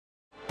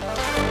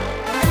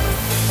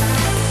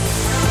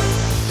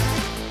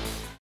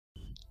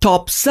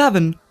Top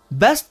 7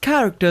 Best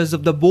Characters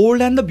of The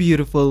Bold and the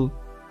Beautiful.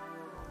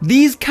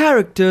 These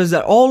characters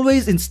are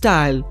always in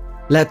style.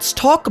 Let's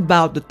talk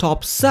about the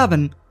top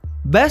 7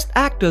 Best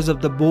Actors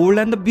of The Bold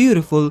and the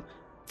Beautiful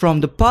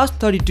from the past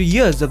 32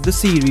 years of the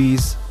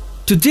series.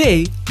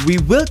 Today, we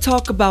will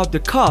talk about the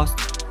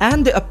cast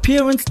and the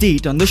appearance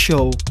date on the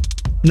show.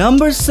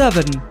 Number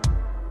 7.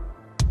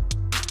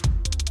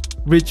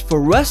 Rich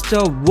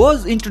Forrester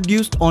was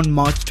introduced on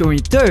March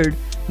 23,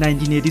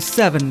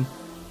 1987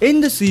 in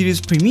the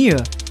series premiere,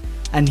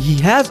 and he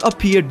has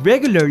appeared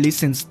regularly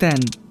since then.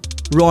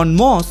 Ron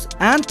Moss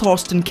and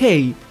Thorsten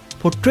Kaye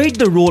portrayed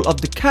the role of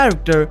the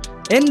character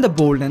in The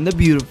Bold and the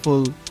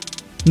Beautiful.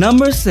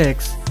 Number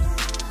 6.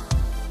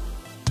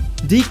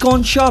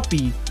 Deacon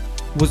Sharpe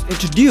was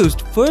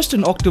introduced first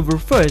on October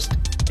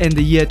 1st in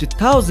the year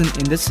 2000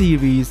 in the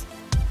series.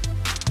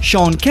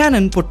 Sean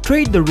Cannon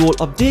portrayed the role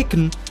of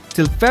Deacon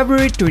till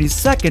February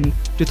 22nd,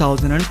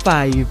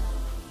 2005.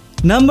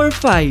 Number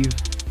 5.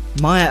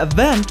 Maya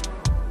Avant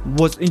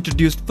was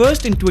introduced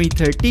first in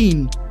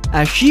 2013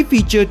 as she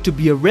featured to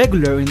be a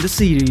regular in the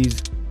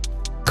series.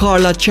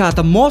 Carla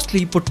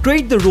Chatham-Mosley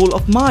portrayed the role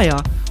of Maya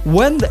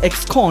when the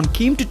ex-con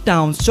came to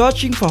town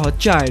searching for her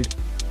child,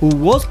 who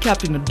was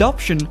kept in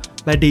adoption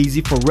by Daisy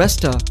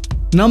Forrester.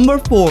 Number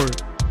 4.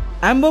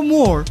 Amber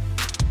Moore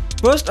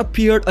first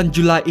appeared on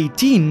July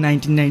 18,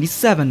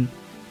 1997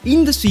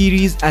 in the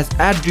series as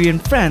Adrienne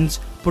Frantz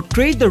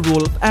portrayed the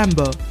role of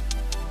Amber.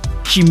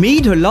 She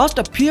made her last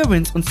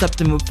appearance on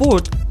September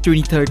 4th,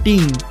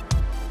 2013.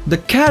 The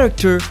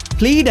character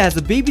played as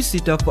a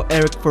babysitter for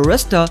Eric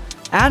Forrester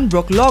and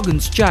Brooke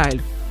Logan's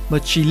child,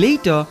 but she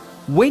later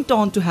went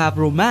on to have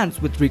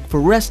romance with Rick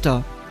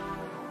Forrester.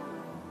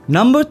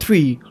 Number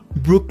 3.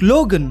 Brooke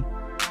Logan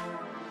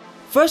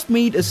first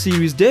made a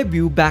series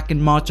debut back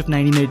in March of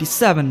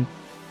 1987.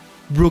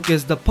 Brooke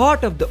is the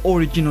part of the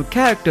original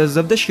characters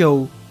of the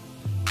show.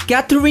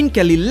 Catherine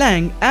Kelly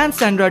Lang and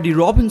Sandra Dee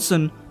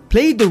Robinson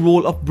played the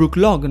role of Brooke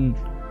Logan.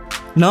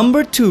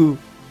 Number 2.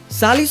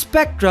 Sally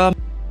Spectra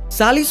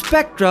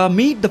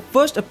made the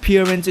first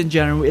appearance in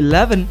January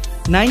 11,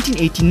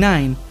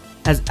 1989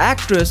 as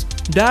actress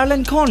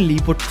Darlene Conley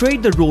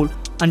portrayed the role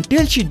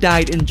until she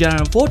died in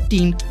January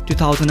 14,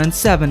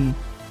 2007.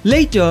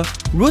 Later,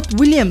 Ruth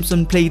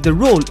Williamson played the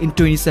role in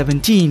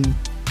 2017.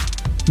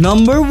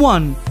 Number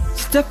 1.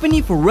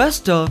 Stephanie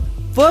Forrester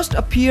first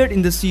appeared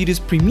in the series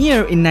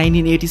premiere in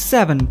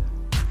 1987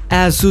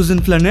 as Susan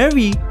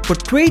Flannery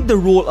portrayed the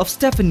role of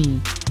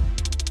Stephanie.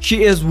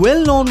 She is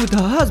well known with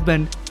her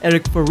husband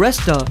Eric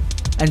Forrester,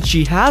 and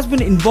she has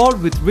been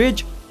involved with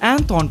Ridge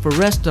and Thorne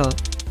Forrester.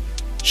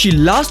 She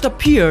last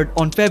appeared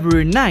on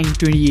February 9,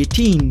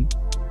 2018.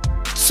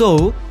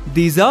 So,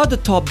 these are the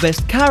top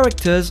best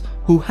characters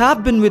who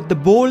have been with The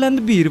Bold and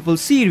the Beautiful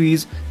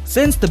series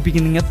since the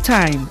beginning of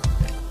time.